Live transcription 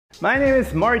My name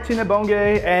is Martin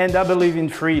Ebonge and I believe in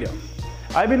freedom.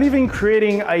 I believe in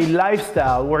creating a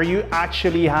lifestyle where you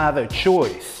actually have a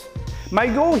choice. My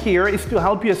goal here is to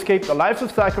help you escape the life of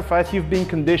sacrifice you've been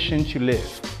conditioned to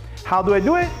live. How do I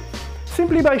do it?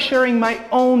 Simply by sharing my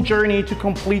own journey to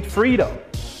complete freedom.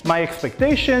 My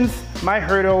expectations, my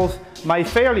hurdles, my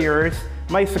failures,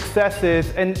 my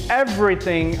successes, and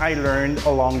everything I learned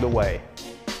along the way.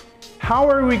 How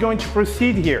are we going to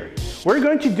proceed here? We're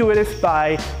going to do it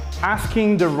by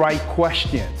asking the right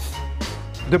questions.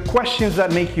 The questions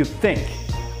that make you think.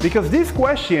 Because these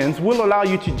questions will allow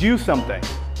you to do something.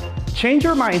 Change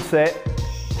your mindset,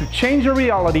 to change your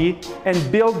reality, and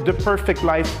build the perfect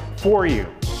life for you.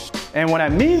 And when I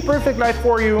mean perfect life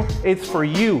for you, it's for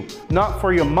you, not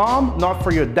for your mom, not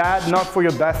for your dad, not for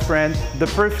your best friend, the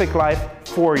perfect life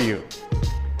for you.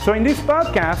 So in this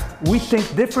podcast, we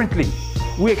think differently.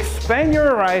 We expand your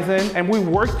horizon and we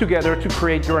work together to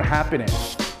create your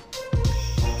happiness.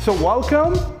 So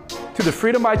welcome to the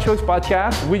Freedom by Choice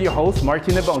podcast with your host,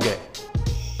 Martin Ebonge.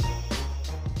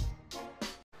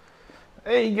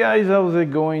 Hey guys, how's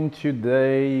it going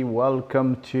today?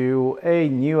 Welcome to a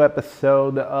new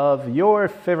episode of your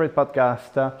favorite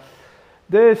podcast.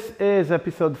 This is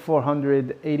episode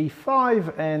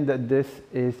 485 and this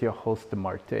is your host,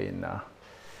 Martin.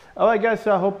 Alright guys,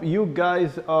 so I hope you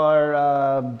guys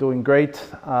are doing great.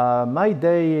 My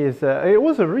day is, it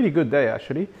was a really good day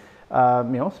actually.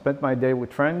 Spent my day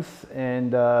with friends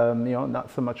and, not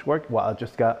so much work. Well, I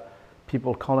just got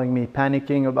people calling me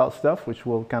panicking about stuff, which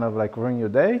will kind of like ruin your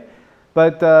day.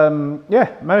 But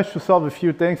managed to solve a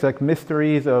few things like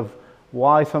mysteries of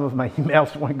why some of my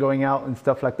emails weren't going out and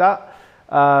stuff like that.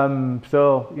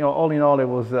 All in all, it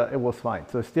was fine.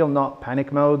 So still not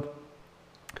panic mode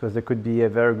because there could be a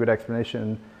very good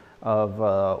explanation of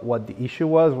what the issue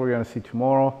was. We're going to see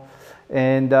tomorrow.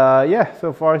 And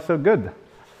so far so good.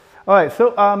 All right,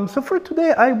 so for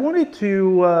today, I wanted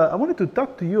to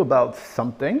talk to you about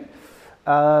something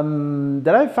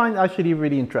that I find actually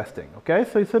really interesting. Okay,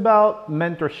 so it's about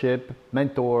mentorship,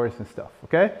 mentors, and stuff.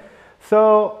 Okay,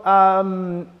 so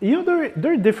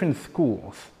there are different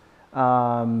schools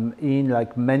in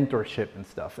like mentorship and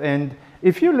stuff. And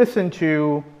if you listen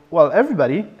to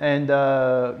everybody, and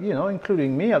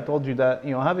including me, I told you that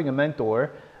having a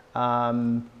mentor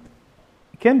can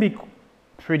be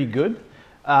pretty good.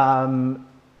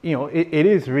 It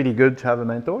is really good to have a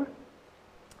mentor,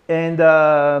 and there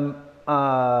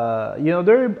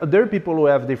are people who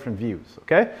have different views.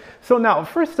 Okay, so now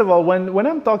first of all, when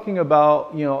I'm talking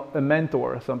about a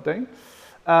mentor or something,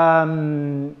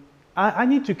 I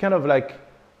need to kind of like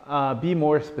be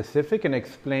more specific and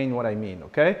explain what I mean.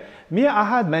 Okay, I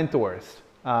had mentors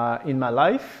in my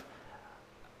life.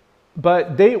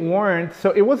 But they weren't,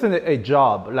 so it wasn't a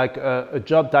job, like a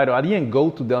job title. I didn't go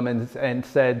to them and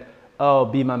said, oh,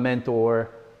 be my mentor,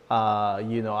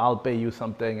 I'll pay you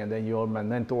something and then you're my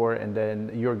mentor and then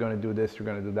you're going to do this, you're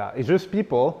going to do that. It's just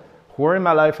people who were in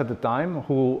my life at the time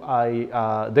who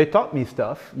they taught me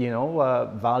stuff,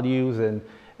 values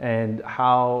and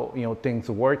how, things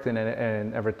worked and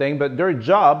everything. But their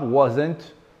job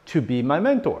wasn't to be my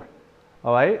mentor,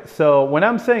 all right? So when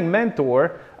I'm saying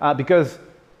mentor, because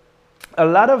a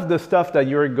lot of the stuff that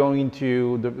you're going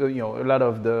to, a lot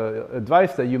of the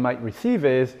advice that you might receive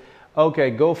is, okay,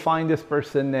 go find this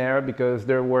person there because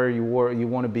they're where you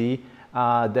want to be.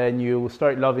 Then you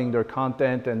start loving their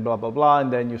content and blah, blah, blah.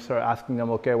 And then you start asking them,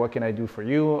 okay, what can I do for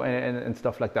you? And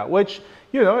stuff like that, which,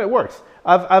 it works.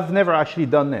 I've never actually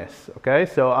done this. Okay.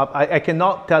 So I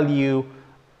cannot tell you,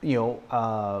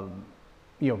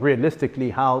 realistically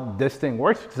how this thing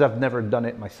works because I've never done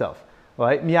it myself.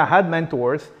 Right. I had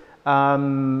mentors.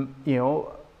 And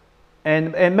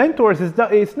mentors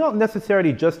it's not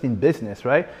necessarily just in business,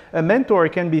 right? A mentor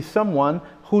can be someone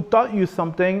who taught you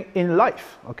something in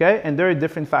life, okay? And there are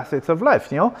different facets of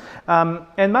life,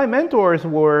 and my mentors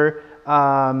were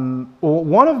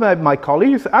one of my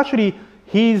colleagues. Actually,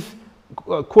 his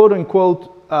quote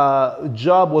unquote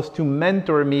job was to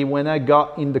mentor me when I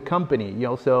got in the company,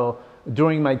 so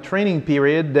during my training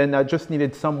period, then I just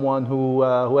needed someone who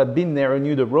had been there and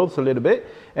knew the ropes a little bit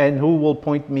and who will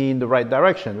point me in the right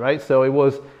direction, right? So it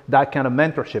was that kind of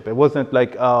mentorship. It wasn't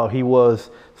like he was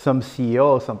some CEO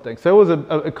or something. So it was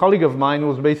a colleague of mine who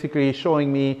was basically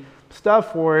showing me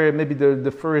stuff for maybe the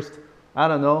first,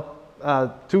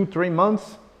 2-3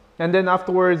 months. And then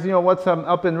afterwards, once I'm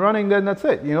up and running, then that's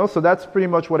it, So that's pretty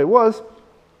much what it was.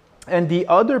 And the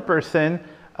other person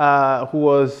who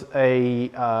was a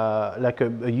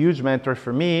huge mentor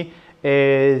for me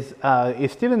is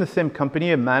still in the same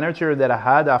company, a manager that I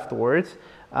had afterwards,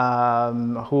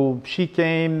 who she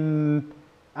came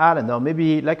I don't know,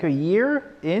 maybe like a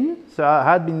year in. So I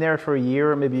had been there for a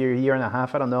year, maybe a year and a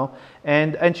half, I don't know.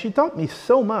 And she taught me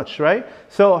so much, right?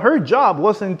 So her job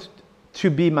wasn't to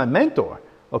be my mentor,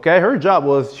 okay? Her job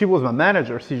was, she was my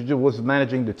manager. She was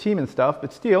managing the team and stuff,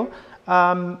 but still,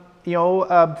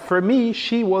 for me,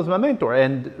 she was my mentor.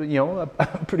 And,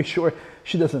 I'm pretty sure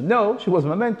she doesn't know she was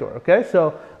my mentor, okay?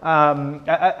 So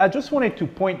I just wanted to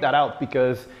point that out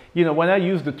because, when I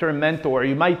use the term mentor,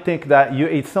 you might think that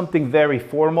it's something very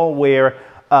formal where,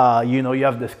 you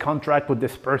have this contract with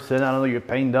this person, I don't know, you're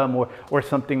paying them or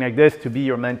something like this to be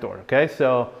your mentor, okay?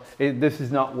 So this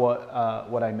is not what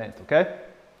I meant, okay?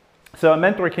 So a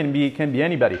mentor can be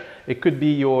anybody. It could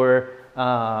be your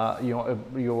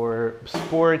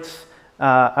sports,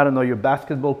 I don't know, your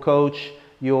basketball coach,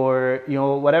 your,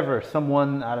 whatever,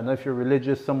 someone, I don't know if you're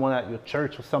religious, someone at your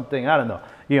church or something, I don't know,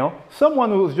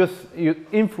 someone who's just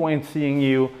influencing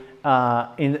you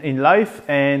in life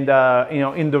and,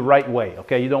 in the right way,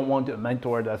 okay? You don't want a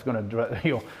mentor that's going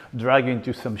to, drag you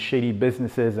into some shady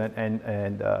businesses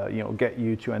and get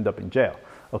you to end up in jail,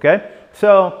 okay?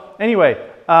 So anyway,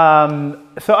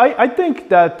 so I think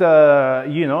that,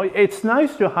 it's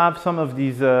nice to have some of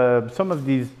these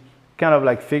kind of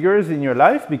like figures in your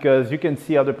life because you can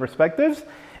see other perspectives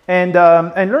and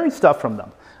learn stuff from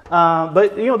them.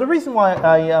 But the reason why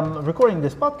I am recording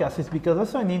this podcast is because I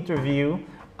saw an interview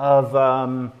of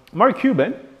Mark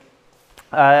Cuban.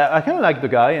 I kind of like the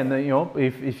guy, and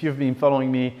if you've been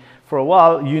following me for a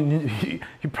while, you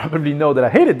probably know that I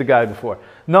hated the guy before.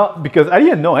 Not because I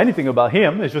didn't know anything about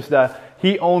him. It's just that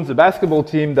he owns a basketball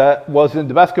team that wasn't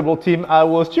the basketball team I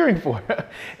was cheering for,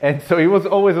 and so he was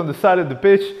always on the side of the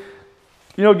pitch,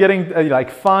 getting like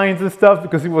fines and stuff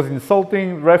because he was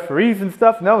insulting referees and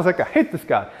stuff. And I was like, I hate this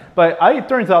guy. But it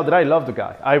turns out that I love the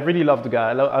guy. I really love the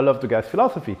guy. I love the guy's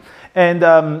philosophy. And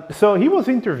so he was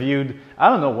interviewed. I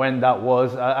don't know when that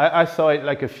was. I saw it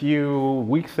like a few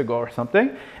weeks ago or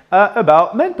something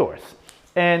about mentors.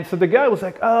 And so the guy was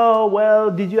like, oh,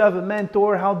 well, did you have a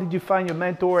mentor? How did you find your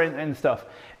mentor and stuff?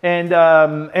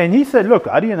 And he said, look,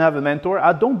 I didn't have a mentor.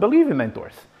 I don't believe in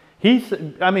mentors.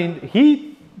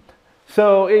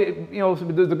 So,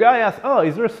 the guy asked, oh,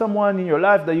 is there someone in your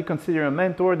life that you consider a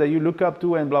mentor that you look up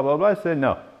to and blah, blah, blah? I said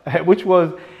no, which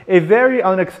was a very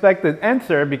unexpected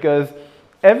answer because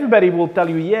everybody will tell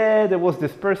you, yeah, there was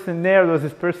this person there was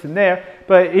this person there.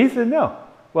 But he said no.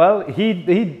 Well, he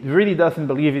really doesn't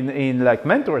believe in like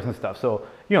mentors and stuff. So,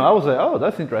 I was like, oh,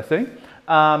 that's interesting.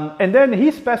 And then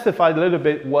he specified a little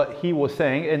bit what he was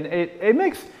saying. And it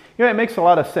makes a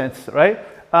lot of sense, right?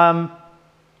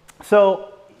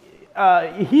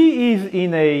 He is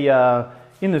in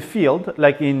the field,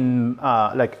 like in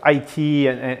like IT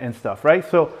and stuff, right?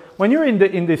 So when you're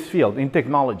in this field, in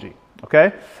technology,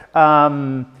 okay,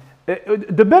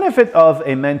 the benefit of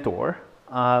a mentor,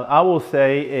 I will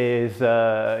say, is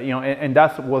and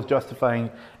that's what's justifying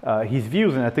his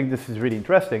views, and I think this is really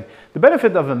interesting. The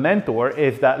benefit of a mentor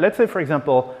is that, let's say, for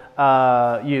example,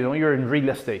 you're in real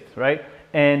estate, right?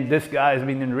 And this guy has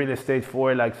been in real estate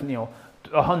for like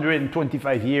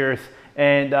 125 years,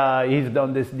 and he's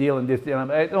done this deal and this deal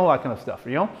and all that kind of stuff,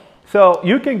 So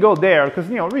you can go there because,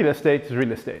 real estate is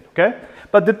real estate, okay?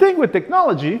 But the thing with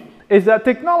technology is that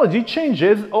technology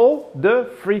changes all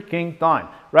the freaking time,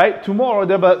 right? Tomorrow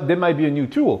there might be a new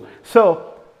tool.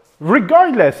 So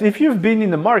regardless, if you've been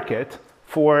in the market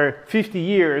for 50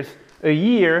 years, a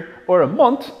year, or a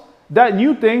month, that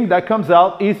new thing that comes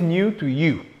out is new to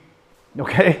you,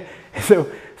 okay? So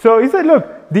he said,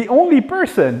 look, the only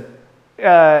person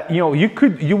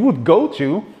you would go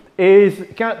to is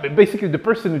basically the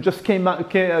person who just came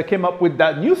up with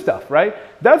that new stuff, right?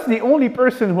 That's the only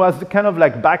person who has the kind of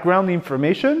like background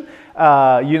information,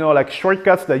 like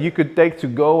shortcuts that you could take to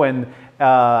go and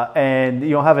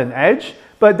have an edge.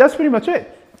 But that's pretty much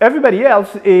it. Everybody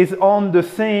else is on the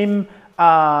same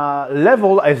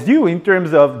level as you in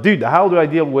terms of, dude, how do I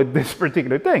deal with this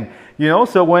particular thing?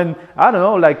 So when, I don't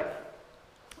know, like,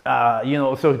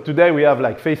 so today we have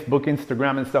like Facebook,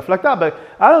 Instagram and stuff like that, but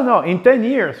I don't know, in 10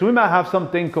 years, we might have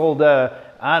something called,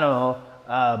 I don't know,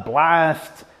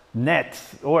 Blast Net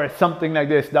or something like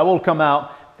this that will come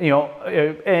out,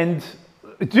 and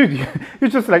dude, you're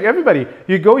just like everybody.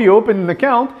 You go, you open an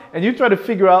account and you try to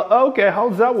figure out, oh, okay, how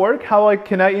does that work? How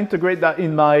can I integrate that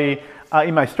in my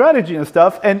strategy and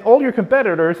stuff? And all your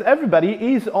competitors,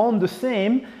 everybody is on the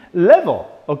same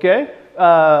level, okay?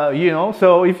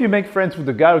 So if you make friends with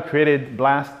the guy who created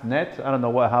BlastNet, I don't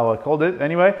know how I called it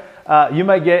anyway, you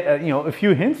might get, a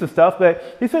few hints and stuff,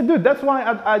 but he said, dude, that's why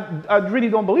I really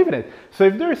don't believe in it. So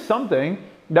if there's something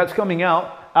that's coming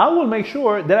out, I will make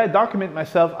sure that I document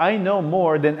myself. I know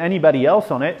more than anybody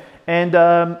else on it, and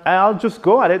I'll just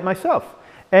go at it myself.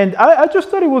 And I just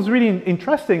thought it was really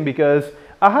interesting because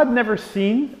I had never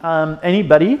seen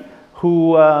anybody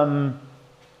who,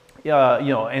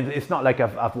 and it's not like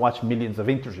I've watched millions of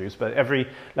interviews, but a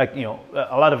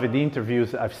lot of the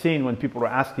interviews I've seen when people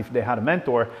were asked if they had a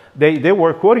mentor, they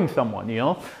were quoting someone,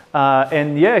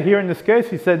 and yeah, here in this case,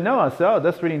 he said no. I said, oh,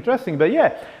 that's really interesting. But yeah,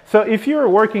 so if you're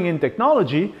working in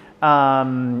technology,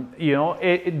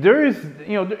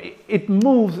 it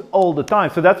moves all the time.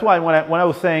 So that's why when I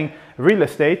was saying real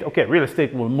estate, okay, real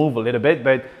estate will move a little bit,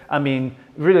 but I mean,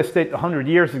 real estate 100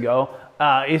 years ago,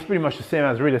 it's pretty much the same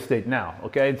as real estate now,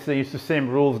 okay? It's the same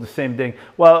rules, the same thing.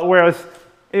 Well, whereas,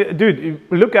 dude,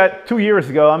 look at 2 years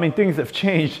ago, I mean, things have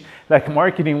changed, like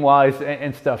marketing-wise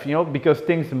and stuff, because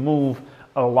things move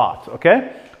a lot, okay?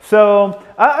 So,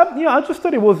 I just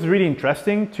thought it was really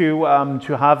interesting to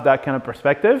have that kind of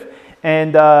perspective.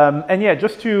 And yeah,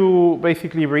 just to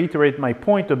basically reiterate my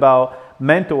point about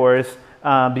mentors,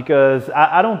 because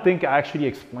I don't think I actually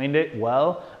explained it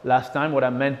well last time, what I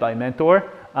meant by mentor.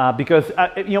 Because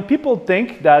people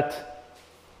think that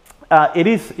it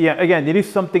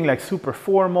is something like super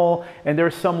formal, and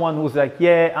there's someone who's like,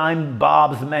 yeah, I'm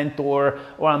Bob's mentor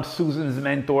or I'm Susan's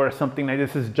mentor or something like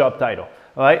this is job title.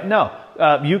 All right? No,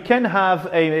 you can have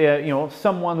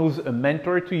someone who's a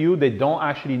mentor to you. They don't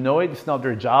actually know it. It's not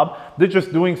their job. They're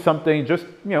just doing something, just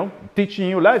teaching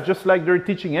you life, just like they're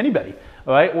teaching anybody.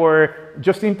 All right? Or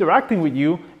just interacting with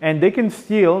you, and they can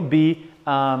still be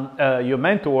your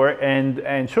mentor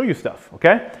and show you stuff.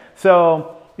 Okay,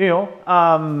 so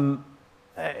I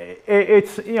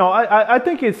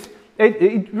think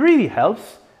it really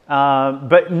helps,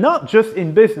 but not just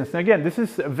in business. And again, this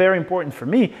is very important for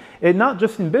me. Not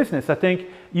just in business. I think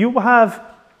you have.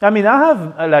 I mean, I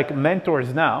have like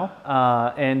mentors now,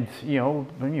 and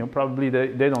probably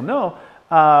they don't know,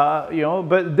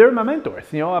 but they're my mentors.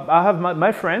 I have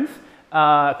my friends,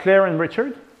 Claire and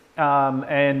Richard.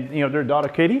 And their daughter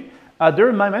Katie,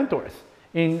 they're my mentors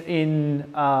in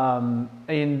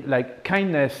like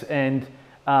kindness and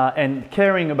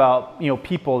caring about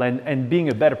people and being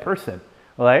a better person,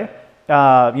 right?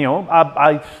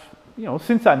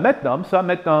 Since I met them, so I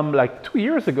met them like 2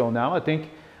 years ago now. I think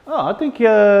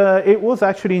it was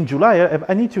actually in July.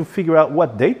 I need to figure out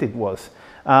what date it was,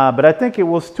 but I think it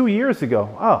was 2 years ago.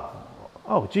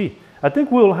 Oh, gee, I think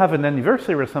we'll have an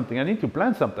anniversary or something. I need to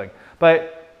plan something,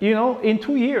 but. In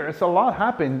 2 years, a lot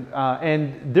happened,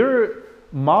 and they're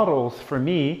models for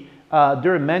me.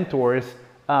 They're mentors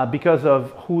because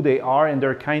of who they are and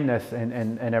their kindness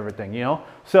and everything.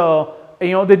 So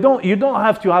you don't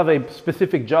have to have a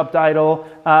specific job title.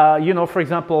 For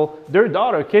example, their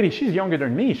daughter Katie, she's younger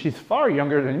than me. She's far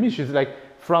younger than me. She's like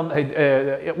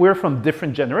we're from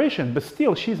different generations, but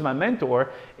still, she's my mentor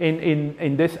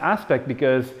in this aspect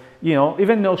because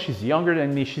even though she's younger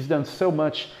than me, she's done so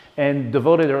much and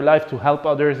devoted her life to help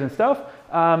others and stuff.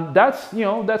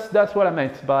 That's what I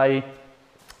meant by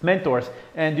mentors.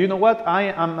 And you know what?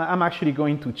 I'm actually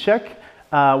going to check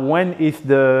when is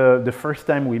the first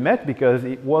time we met, because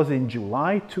it was in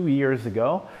July 2 years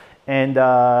ago. And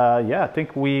yeah, I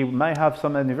think we might have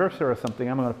some anniversary or something.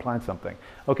 I'm going to plan something.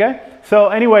 Okay. So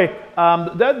anyway,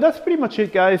 that's pretty much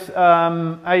it, guys.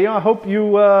 I hope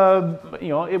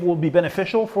it will be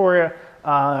beneficial for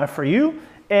you.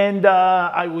 And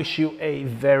I wish you a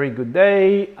very good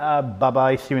day.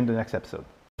 Bye-bye. See you in the next episode.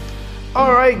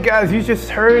 All right, guys, you just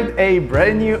heard a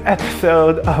brand new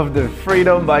episode of the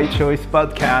Freedom by Choice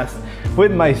podcast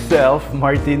with myself,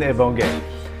 Martin Ebonge.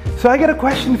 So I got a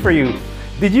question for you.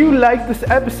 Did you like this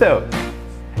episode?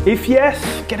 If yes,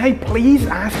 can I please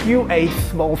ask you a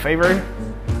small favor?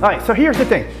 All right, so here's the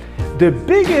thing. The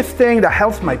biggest thing that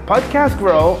helps my podcast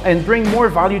grow and bring more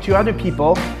value to other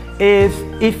people is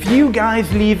if you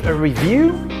guys leave a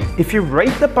review, if you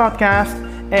rate the podcast,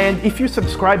 and if you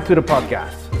subscribe to the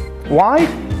podcast. Why?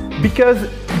 Because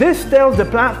this tells the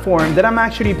platform that I'm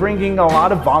actually bringing a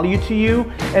lot of value to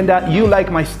you and that you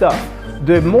like my stuff.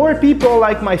 The more people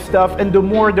like my stuff, and the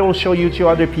more they will show you to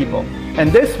other people.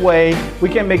 And this way, we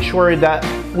can make sure that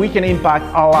we can impact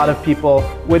a lot of people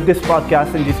with this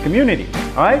podcast and this community.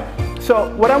 All right?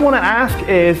 So what I want to ask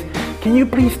is, can you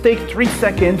please take 3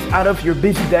 seconds out of your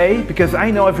busy day, because I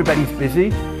know everybody's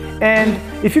busy, and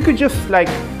if you could just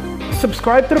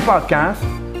subscribe to the podcast,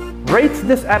 rate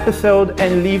this episode,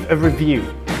 and leave a review.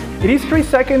 It is 3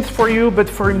 seconds for you, but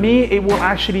for me, it will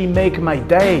actually make my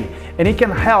day, and it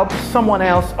can help someone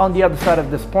else on the other side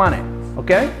of this planet,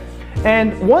 okay?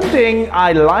 And one thing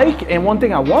I like and one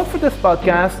thing I want for this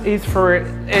podcast is for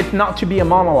it not to be a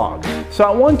monologue. So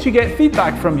I want to get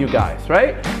feedback from you guys,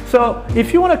 right? So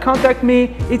if you want to contact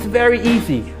me, it's very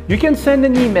easy. You can send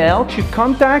an email to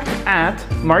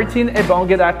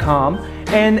contact@martinebonga.com,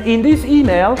 and in this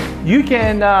email, you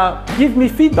can give me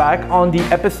feedback on the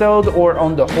episode or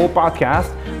on the whole podcast,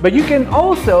 but you can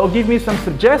also give me some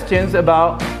suggestions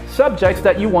about subjects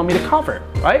that you want me to cover,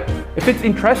 right? If it's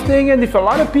interesting and if a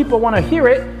lot of people want to hear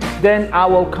it, then I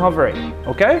will cover it,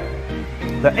 okay?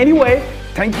 But anyway,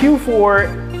 thank you for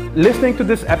listening to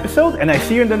this episode, and I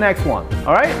see you in the next one,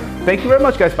 all right? Thank you very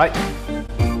much, guys. Bye.